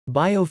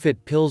Biofit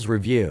Pills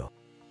Review.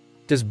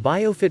 Does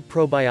Biofit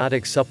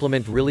Probiotic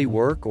Supplement really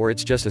work, or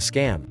it's just a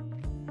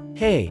scam?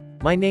 Hey,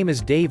 my name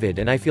is David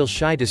and I feel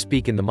shy to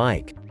speak in the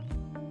mic.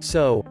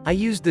 So, I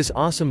used this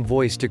awesome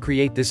voice to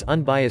create this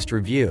unbiased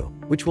review,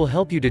 which will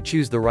help you to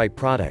choose the right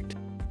product.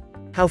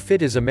 How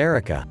fit is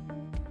America?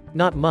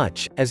 Not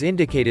much, as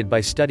indicated by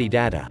study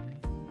data.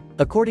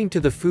 According to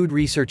the Food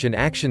Research and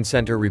Action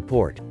Center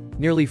report,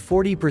 nearly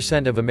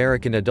 40% of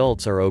American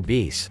adults are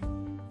obese.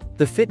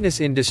 The fitness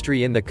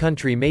industry in the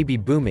country may be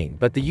booming,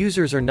 but the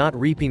users are not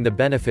reaping the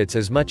benefits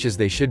as much as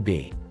they should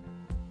be.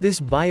 This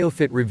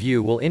Biofit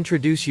review will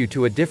introduce you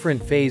to a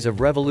different phase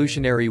of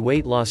revolutionary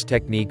weight loss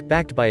technique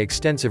backed by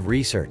extensive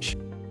research.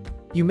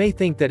 You may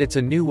think that it's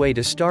a new way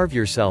to starve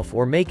yourself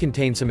or may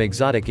contain some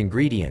exotic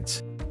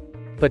ingredients.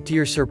 But to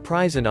your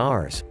surprise and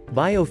ours,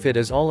 Biofit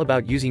is all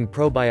about using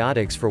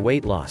probiotics for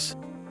weight loss.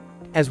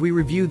 As we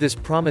review this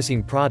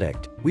promising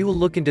product, we will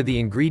look into the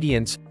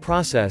ingredients,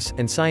 process,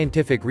 and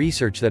scientific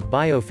research that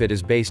Biofit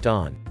is based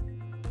on.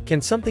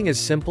 Can something as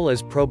simple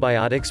as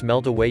probiotics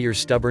melt away your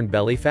stubborn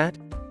belly fat?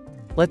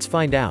 Let's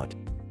find out.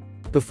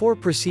 Before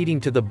proceeding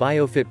to the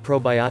Biofit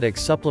Probiotic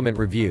Supplement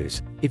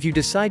reviews, if you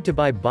decide to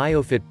buy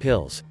Biofit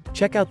pills,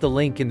 check out the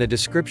link in the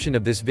description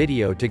of this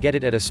video to get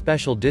it at a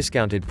special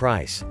discounted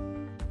price.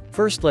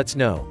 First, let's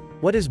know,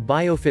 what is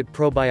Biofit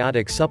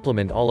Probiotic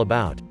Supplement all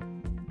about?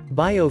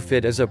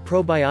 Biofit is a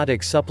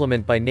probiotic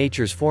supplement by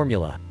nature's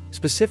formula,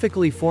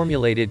 specifically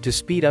formulated to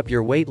speed up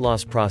your weight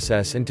loss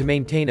process and to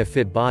maintain a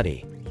fit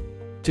body.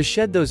 To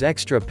shed those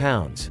extra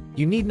pounds,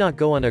 you need not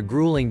go on a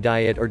grueling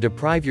diet or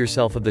deprive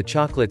yourself of the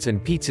chocolates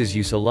and pizzas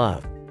you so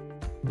love.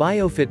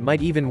 Biofit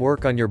might even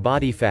work on your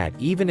body fat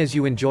even as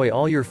you enjoy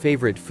all your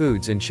favorite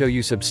foods and show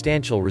you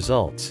substantial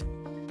results.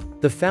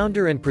 The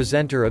founder and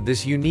presenter of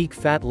this unique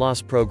fat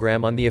loss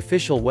program on the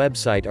official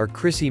website are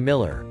Chrissie,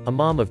 a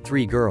mom of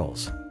 3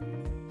 girls.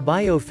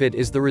 Biofit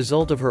is the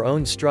result of her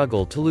own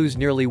struggle to lose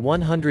nearly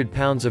 100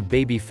 pounds of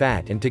baby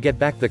fat and to get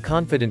back the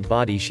confident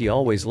body she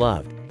always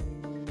loved.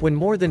 When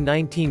more than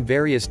 19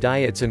 various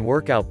diets and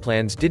workout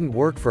plans didn't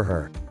work for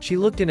her, she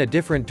looked in a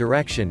different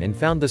direction and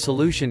found the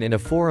solution in a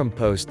forum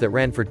post that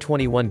ran for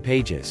 21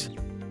 pages.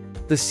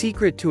 The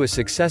secret to a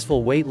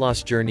successful weight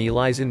loss journey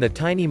lies in the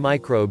tiny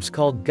microbes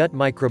called gut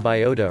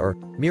microbiota, or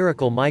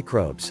miracle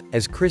microbes,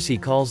 as Chrissie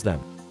calls them.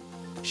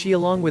 She,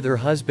 along with her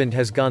husband,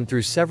 has gone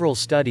through several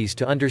studies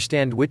to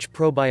understand which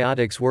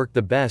probiotics work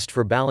the best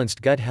for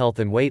balanced gut health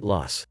and weight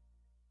loss.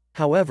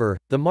 However,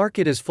 the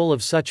market is full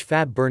of such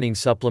fat-burning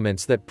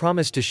supplements that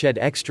promise to shed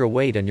extra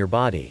weight on your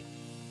body.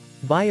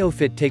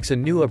 Biofit takes a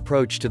new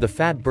approach to the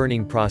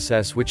fat-burning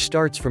process, which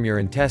starts from your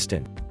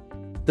intestine.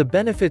 The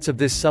benefits of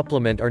this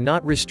supplement are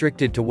not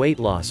restricted to weight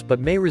loss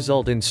but may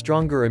result in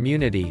stronger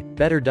immunity,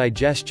 better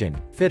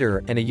digestion,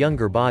 fitter, and a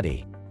younger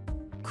body.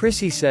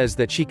 Chrissie says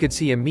that she could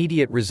see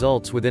immediate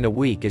results within a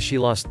week as she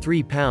lost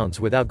 3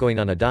 pounds without going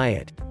on a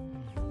diet.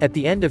 At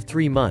the end of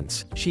 3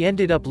 months, she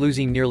ended up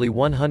losing nearly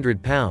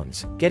 100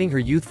 pounds, getting her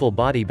youthful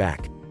body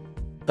back.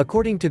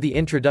 According to the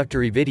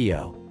introductory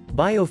video,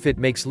 Biofit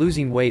makes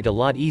losing weight a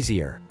lot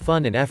easier,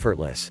 fun and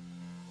effortless.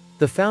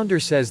 The founder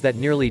says that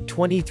nearly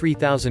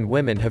 23,000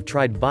 women have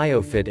tried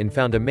Biofit and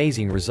found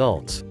amazing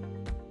results.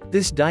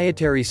 This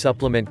dietary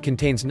supplement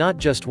contains not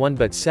just 1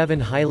 but 7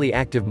 highly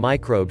active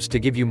microbes to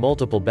give you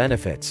multiple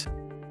benefits.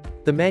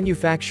 The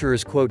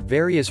manufacturers quote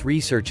various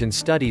research and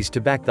studies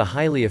to back the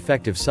highly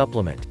effective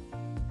supplement.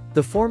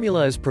 The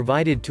formula is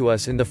provided to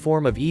us in the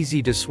form of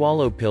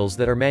easy-to-swallow pills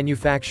that are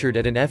manufactured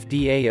at an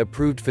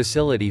FDA-approved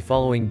facility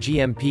following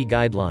GMP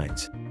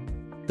guidelines.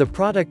 The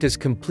product is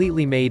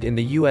completely made in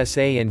the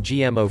USA and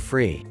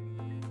GMO-free.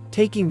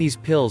 Taking these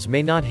pills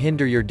may not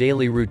hinder your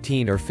daily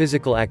routine or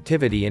physical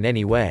activity in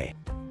any way.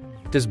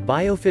 Does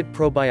Biofit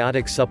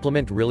Probiotic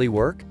Supplement really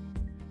work?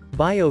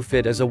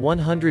 Biofit is a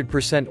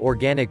 100%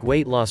 organic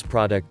weight loss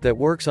product that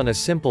works on a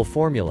simple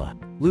formula: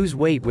 lose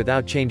weight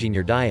without changing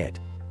your diet.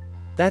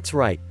 That's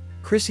right,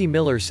 Chrissie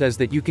says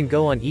that you can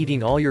go on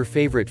eating all your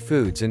favorite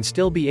foods and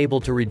still be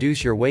able to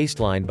reduce your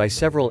waistline by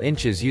several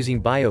inches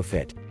using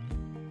Biofit.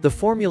 The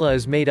formula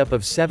is made up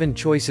of 7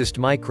 choicest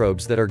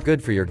microbes that are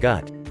good for your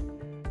gut.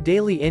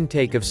 Daily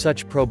intake of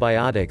such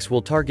probiotics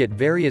will target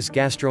various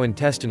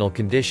gastrointestinal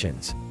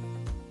conditions.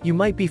 You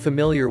might be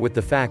familiar with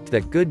the fact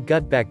that good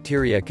gut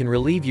bacteria can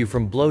relieve you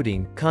from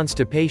bloating,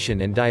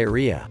 constipation, and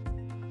diarrhea.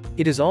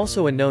 It is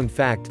also a known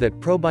fact that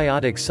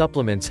probiotic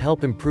supplements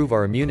help improve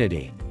our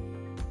immunity.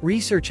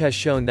 Research has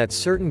shown that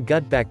certain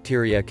gut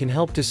bacteria can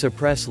help to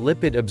suppress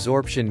lipid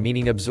absorption,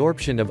 meaning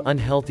absorption of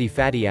unhealthy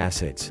fatty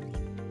acids.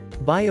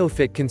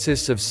 Biofit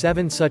consists of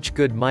 7 such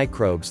good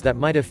microbes that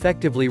might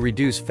effectively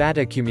reduce fat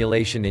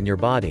accumulation in your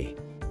body.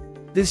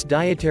 This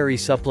dietary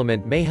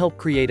supplement may help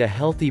create a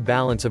healthy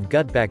balance of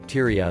gut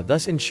bacteria,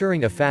 thus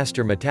ensuring a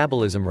faster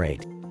metabolism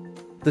rate.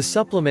 The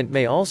supplement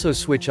may also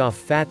switch off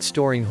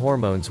fat-storing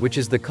hormones, which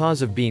is the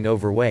cause of being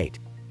overweight.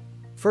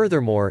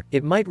 Furthermore,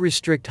 it might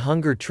restrict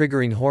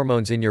hunger-triggering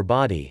hormones in your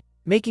body,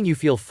 making you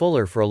feel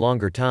fuller for a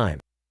longer time.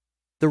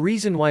 The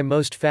reason why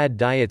most fad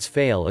diets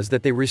fail is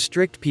that they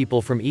restrict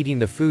people from eating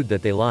the food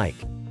that they like.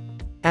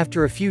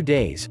 After a few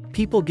days,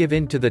 people give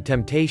in to the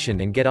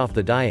temptation and get off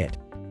the diet.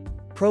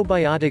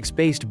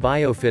 Probiotics-based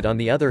Biofit, on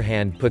the other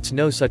hand, puts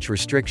no such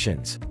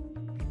restrictions.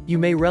 You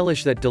may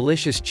relish that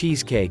delicious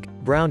cheesecake,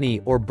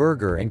 brownie, or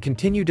burger and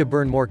continue to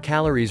burn more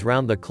calories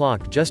round the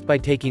clock just by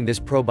taking this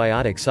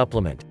probiotic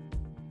supplement.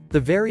 The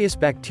various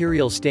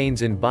bacterial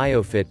stains in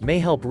Biofit may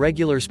help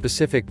regular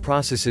specific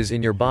processes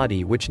in your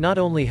body, which not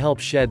only help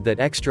shed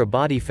that extra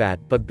body fat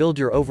but build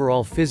your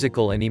overall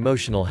physical and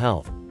emotional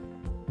health.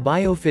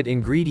 Biofit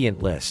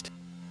ingredient list.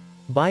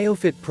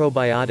 Biofit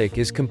Probiotic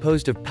is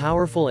composed of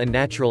powerful and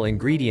natural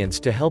ingredients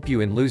to help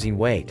you in losing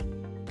weight.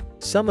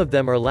 Some of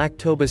them are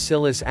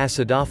Lactobacillus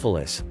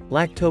acidophilus,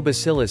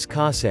 Lactobacillus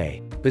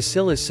casei,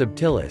 Bacillus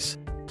subtilis,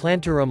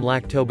 Plantarum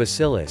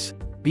lactobacillus,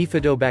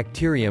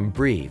 Bifidobacterium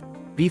breve,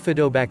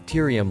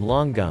 Bifidobacterium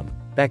longum,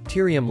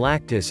 Bacterium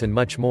lactis, and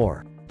much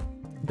more.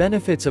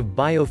 Benefits of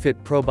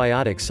Biofit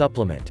Probiotic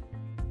Supplement.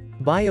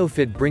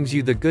 Biofit brings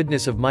you the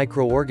goodness of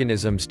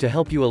microorganisms to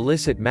help you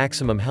elicit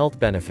maximum health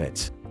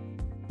benefits.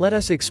 Let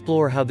us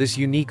explore how this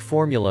unique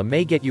formula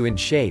may get you in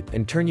shape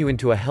and turn you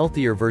into a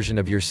healthier version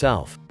of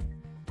yourself.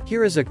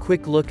 Here is a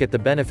quick look at the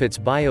benefits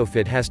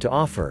Biofit has to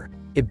offer.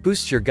 It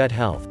boosts your gut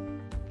health.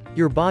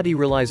 Your body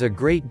relies a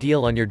great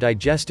deal on your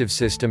digestive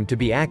system to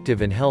be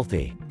active and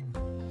healthy.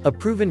 A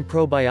proven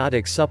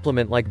probiotic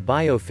supplement like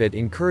Biofit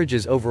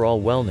encourages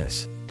overall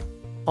wellness.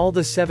 All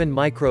the 7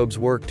 microbes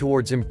work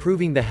towards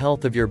improving the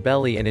health of your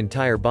belly and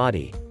entire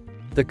body.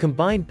 The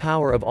combined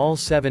power of all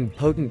 7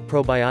 potent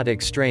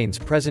probiotic strains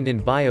present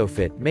in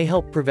Biofit may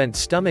help prevent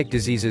stomach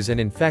diseases and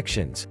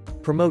infections,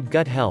 promote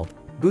gut health,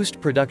 boost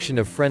production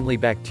of friendly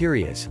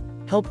bacteria,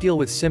 help deal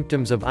with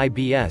symptoms of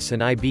IBS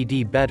and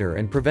IBD better,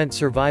 and prevent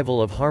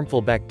survival of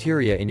harmful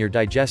bacteria in your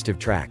digestive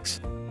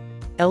tracts.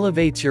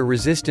 Elevates your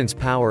resistance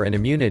power and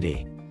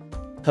immunity.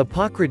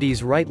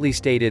 Hippocrates rightly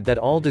stated that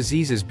all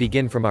diseases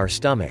begin from our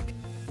stomach.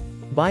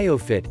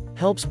 Biofit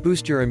helps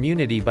boost your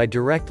immunity by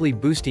directly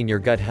boosting your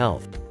gut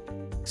health.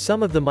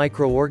 Some of the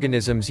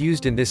microorganisms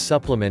used in this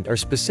supplement are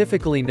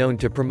specifically known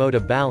to promote a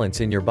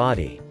balance in your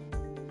body.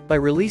 By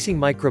releasing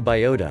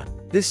microbiota,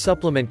 this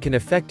supplement can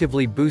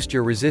effectively boost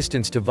your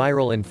resistance to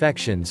viral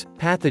infections,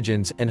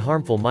 pathogens, and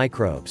harmful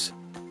microbes.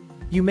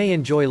 You may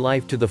enjoy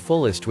life to the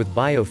fullest with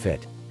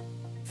Biofit.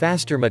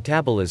 Faster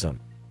metabolism.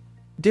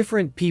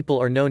 Different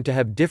people are known to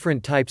have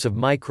different types of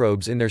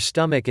microbes in their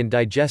stomach and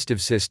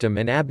digestive system,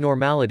 and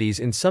abnormalities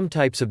in some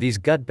types of these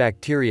gut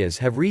bacteria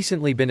have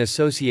recently been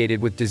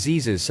associated with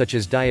diseases such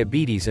as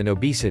diabetes and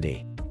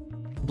obesity.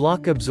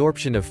 Block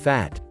absorption of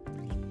fat.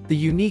 The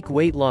unique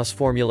weight loss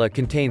formula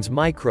contains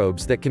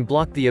microbes that can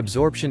block the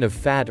absorption of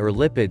fat or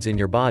lipids in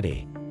your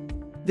body.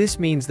 This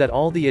means that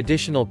all the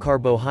additional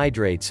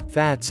carbohydrates,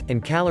 fats,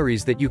 and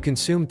calories that you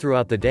consume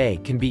throughout the day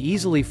can be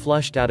easily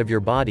flushed out of your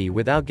body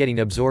without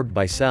getting absorbed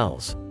by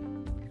cells.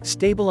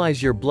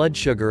 Stabilize your blood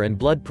sugar and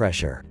blood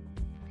pressure.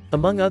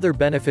 Among other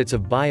benefits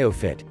of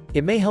Biofit,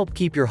 it may help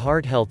keep your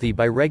heart healthy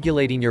by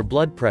regulating your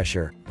blood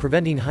pressure,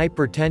 preventing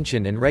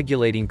hypertension, and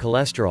regulating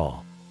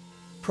cholesterol.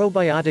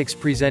 Probiotics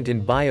present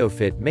in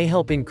Biofit may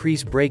help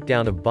increase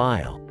breakdown of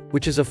bile,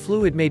 which is a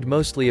fluid made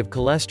mostly of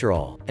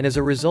cholesterol, and as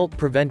a result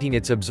preventing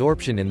its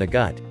absorption in the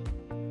gut.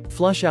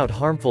 Flush out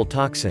harmful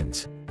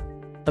toxins.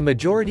 A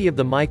majority of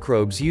the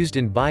microbes used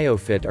in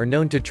Biofit are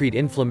known to treat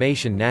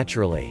inflammation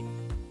naturally.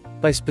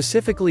 By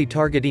specifically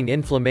targeting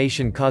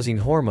inflammation-causing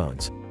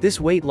hormones, this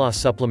weight loss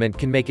supplement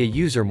can make a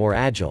user more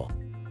agile.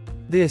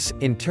 This,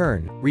 in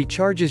turn,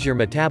 recharges your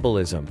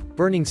metabolism,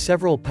 burning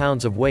several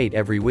pounds of weight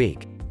every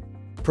week.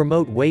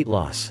 Promote weight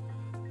loss.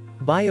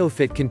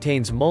 Biofit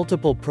contains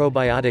multiple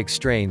probiotic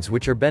strains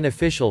which are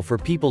beneficial for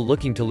people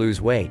looking to lose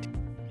weight.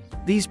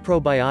 These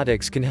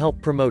probiotics can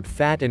help promote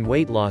fat and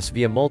weight loss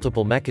via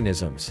multiple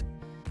mechanisms.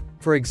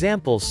 For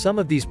example, some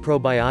of these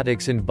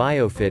probiotics in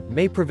Biofit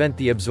may prevent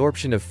the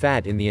absorption of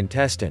fat in the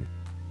intestine.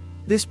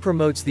 This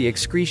promotes the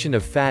excretion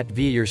of fat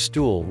via your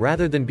stool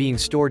rather than being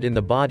stored in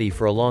the body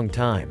for a long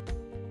time.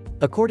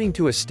 According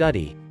to a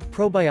study,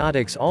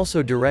 probiotics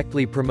also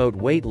directly promote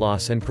weight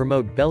loss and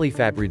promote belly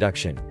fat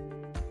reduction.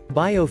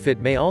 Biofit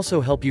may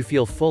also help you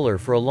feel fuller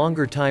for a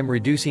longer time,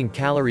 reducing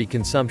calorie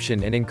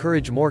consumption and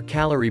encourage more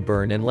calorie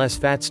burn and less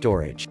fat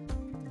storage.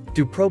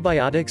 Do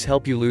probiotics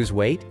help you lose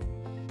weight?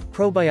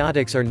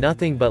 Probiotics are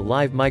nothing but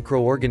live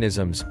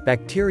microorganisms,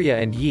 bacteria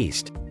and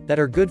yeast, that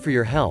are good for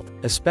your health,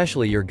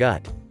 especially your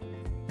gut.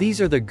 These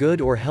are the good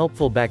or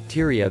helpful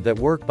bacteria that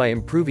work by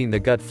improving the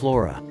gut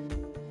flora.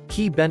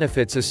 Key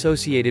benefits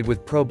associated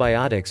with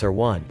probiotics are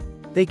 1.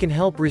 They can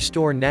help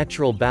restore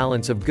natural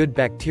balance of good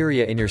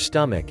bacteria in your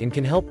stomach and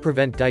can help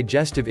prevent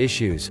digestive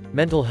issues,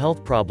 mental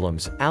health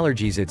problems,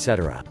 allergies,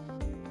 etc.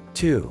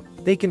 2.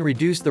 They can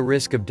reduce the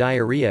risk of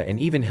diarrhea and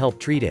even help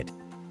treat it.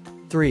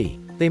 3.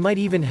 They might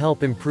even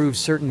help improve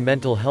certain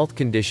mental health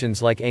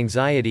conditions like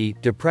anxiety,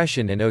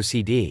 depression, and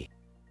OCD.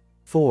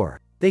 4.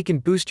 They can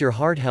boost your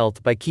heart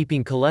health by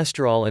keeping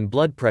cholesterol and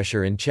blood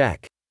pressure in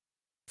check.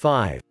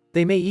 5.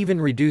 They may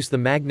even reduce the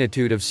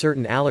magnitude of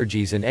certain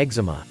allergies and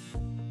eczema.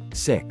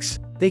 6.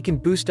 They can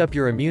boost up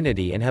your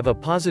immunity and have a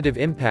positive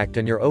impact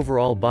on your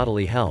overall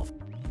bodily health.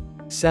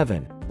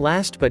 7.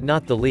 Last but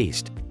not the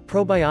least,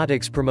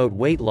 probiotics promote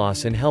weight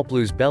loss and help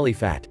lose belly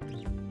fat.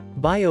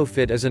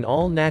 Biofit is an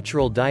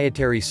all-natural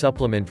dietary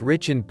supplement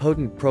rich in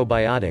potent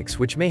probiotics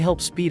which may help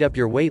speed up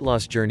your weight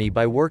loss journey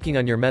by working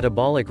on your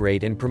metabolic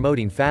rate and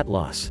promoting fat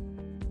loss.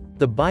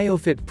 The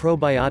Biofit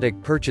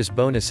Probiotic Purchase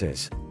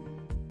Bonuses.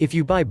 If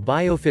you buy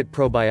Biofit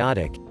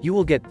Probiotic, you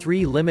will get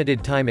 3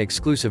 limited-time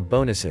exclusive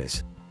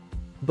bonuses.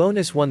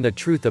 Bonus 1: The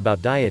truth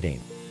about dieting.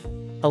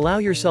 Allow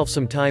yourself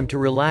some time to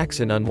relax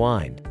and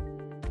unwind.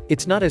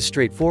 It's not as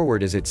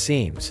straightforward as it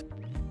seems.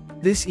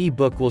 This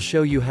ebook will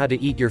show you how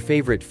to eat your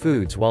favorite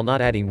foods while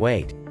not adding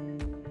weight.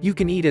 You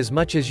can eat as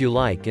much as you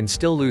like and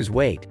still lose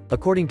weight,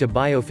 according to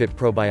Biofit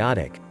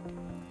Probiotic.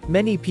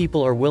 Many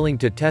people are willing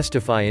to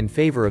testify in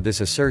favor of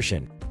this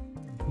assertion.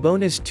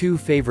 Bonus 2: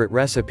 Favorite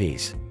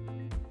recipes.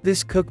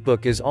 This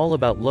cookbook is all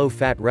about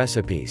low-fat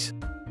recipes.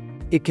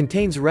 It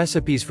contains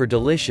recipes for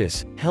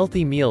delicious,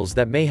 healthy meals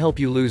that may help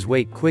you lose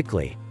weight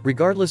quickly,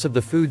 regardless of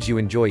the foods you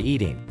enjoy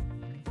eating.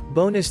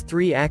 Bonus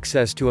 3: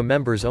 Access to a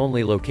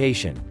members-only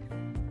location.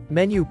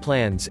 Menu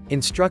plans,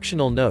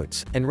 instructional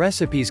notes, and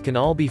recipes can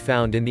all be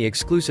found in the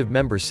exclusive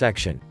members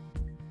section.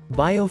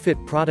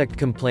 Biofit product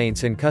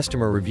complaints and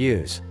customer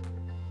reviews.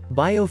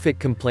 Biofit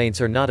complaints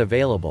are not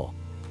available.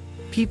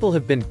 People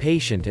have been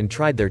patient and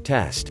tried their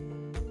test.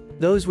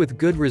 Those with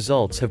good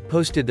results have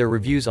posted their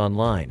reviews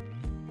online.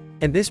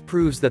 And this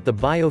proves that the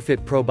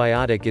Biofit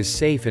probiotic is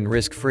safe and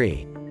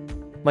risk-free.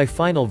 My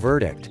final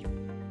verdict.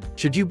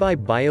 Should you buy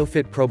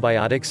Biofit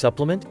Probiotic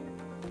Supplement?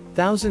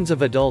 Thousands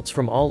of adults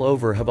from all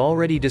over have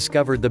already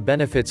discovered the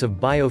benefits of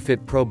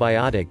Biofit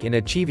Probiotic in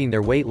achieving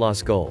their weight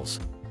loss goals.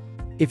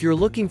 If you're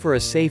looking for a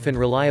safe and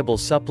reliable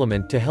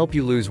supplement to help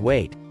you lose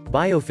weight,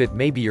 Biofit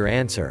may be your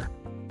answer.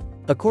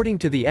 According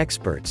to the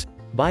experts,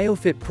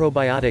 Biofit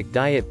probiotic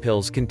diet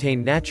pills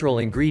contain natural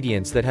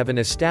ingredients that have an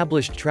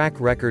established track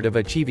record of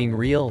achieving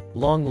real,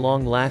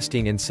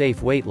 long-lasting and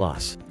safe weight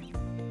loss.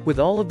 With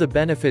all of the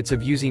benefits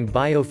of using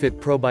Biofit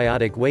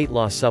Probiotic Weight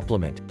Loss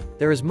Supplement,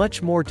 there is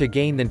much more to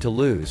gain than to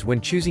lose when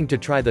choosing to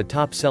try the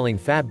top-selling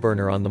fat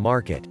burner on the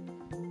market.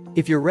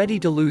 If you're ready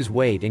to lose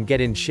weight and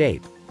get in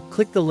shape,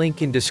 click the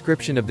link in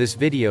description of this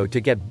video to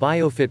get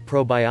Biofit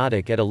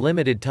Probiotic at a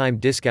limited-time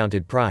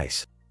discounted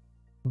price.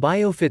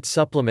 Biofit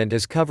supplement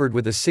is covered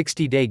with a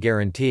 60-day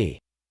guarantee.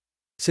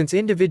 Since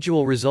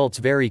individual results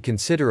vary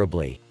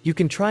considerably, you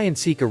can try and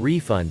seek a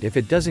refund if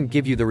it doesn't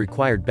give you the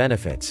required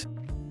benefits.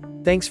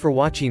 Thanks for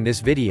watching this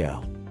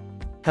video.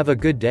 Have a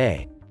good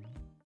day.